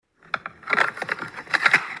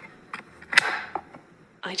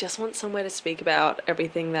I just want somewhere to speak about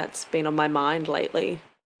everything that's been on my mind lately.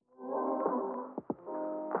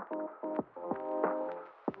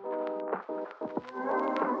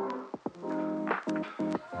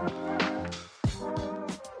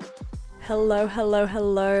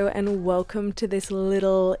 Hello, and welcome to this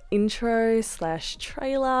little intro /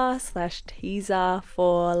 trailer / teaser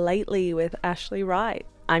for Lateleigh with Ashley Wright.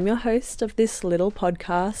 I'm your host of this little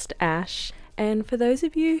podcast, Ash, and for those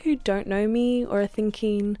of you who don't know me or are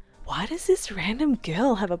thinking, why does this random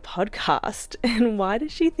girl have a podcast and why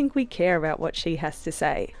does she think we care about what she has to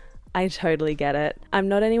say? I totally get it. I'm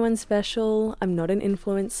not anyone special, I'm not an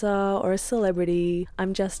influencer or a celebrity,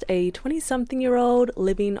 I'm just a 20-something-year-old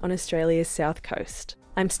living on Australia's south coast.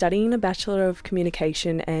 I'm studying a Bachelor of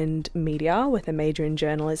Communication and Media with a major in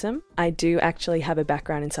journalism. I do actually have a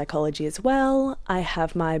background in psychology as well. I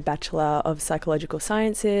have my Bachelor of Psychological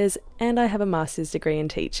Sciences and I have a master's degree in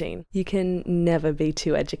teaching. You can never be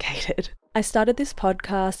too educated. I started this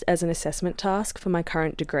podcast as an assessment task for my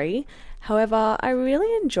current degree. However, I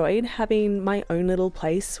really enjoyed having my own little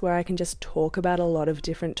place where I can just talk about a lot of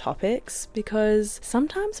different topics because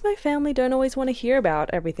sometimes my family don't always want to hear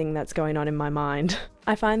about everything that's going on in my mind.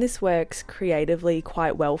 I find this works creatively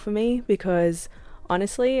quite well for me because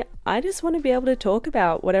honestly, I just want to be able to talk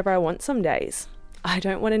about whatever I want some days. I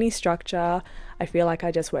don't want any structure. I feel like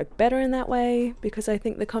I just work better in that way because I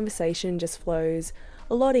think the conversation just flows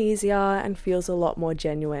a lot easier and feels a lot more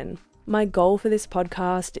genuine. My goal for this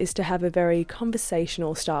podcast is to have a very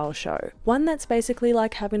conversational style show. One that's basically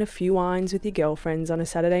like having a few wines with your girlfriends on a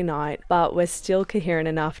Saturday night, but we're still coherent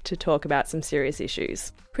enough to talk about some serious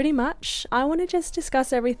issues. Pretty much, I want to just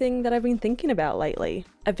discuss everything that I've been thinking about lately.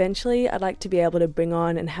 Eventually, I'd like to be able to bring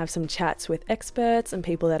on and have some chats with experts and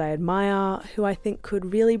people that I admire who I think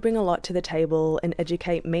could really bring a lot to the table and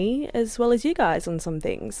educate me as well as you guys on some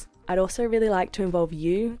things. I'd also really like to involve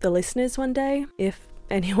you, the listeners, one day, if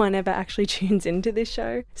anyone ever actually tunes into this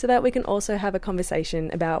show, so that we can also have a conversation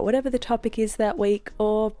about whatever the topic is that week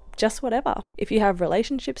or just whatever. If you have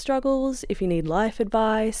relationship struggles, if you need life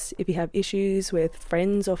advice, if you have issues with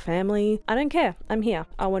friends or family, I don't care. I'm here.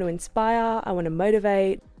 I want to inspire, I want to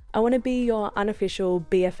motivate, I want to be your unofficial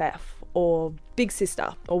BFF or big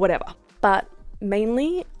sister or whatever. But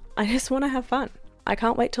mainly, I just want to have fun. I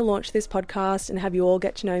can't wait to launch this podcast and have you all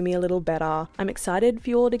get to know me a little better. I'm excited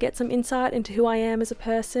for you all to get some insight into who I am as a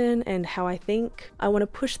person and how I think. I want to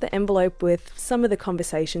push the envelope with some of the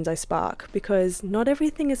conversations I spark because not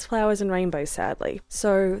everything is flowers and rainbows, sadly.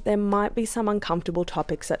 So there might be some uncomfortable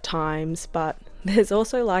topics at times, but there's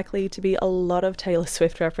also likely to be a lot of Taylor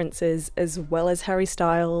Swift references as well as Harry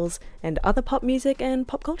Styles and other pop music and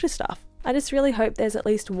pop culture stuff. I just really hope there's at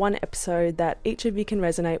least one episode that each of you can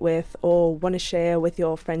resonate with or want to share with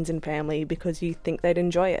your friends and family because you think they'd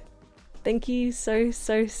enjoy it. Thank you so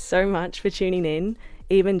much for tuning in,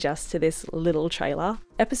 even just to this little trailer.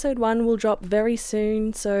 Episode 1 will drop very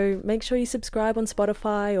soon, so make sure you subscribe on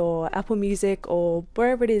Spotify or Apple Music or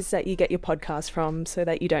wherever it is that you get your podcast from so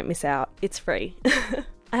that you don't miss out. It's free.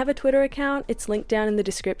 I have a Twitter account, it's linked down in the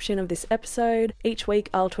description of this episode. Each week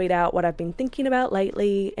I'll tweet out what I've been thinking about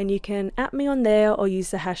lately, and you can @me on there or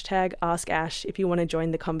use the hashtag AskAsh if you want to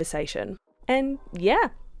join the conversation. And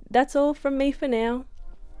yeah, that's all from me for now.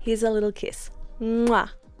 Here's a little kiss.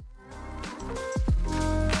 Mwah!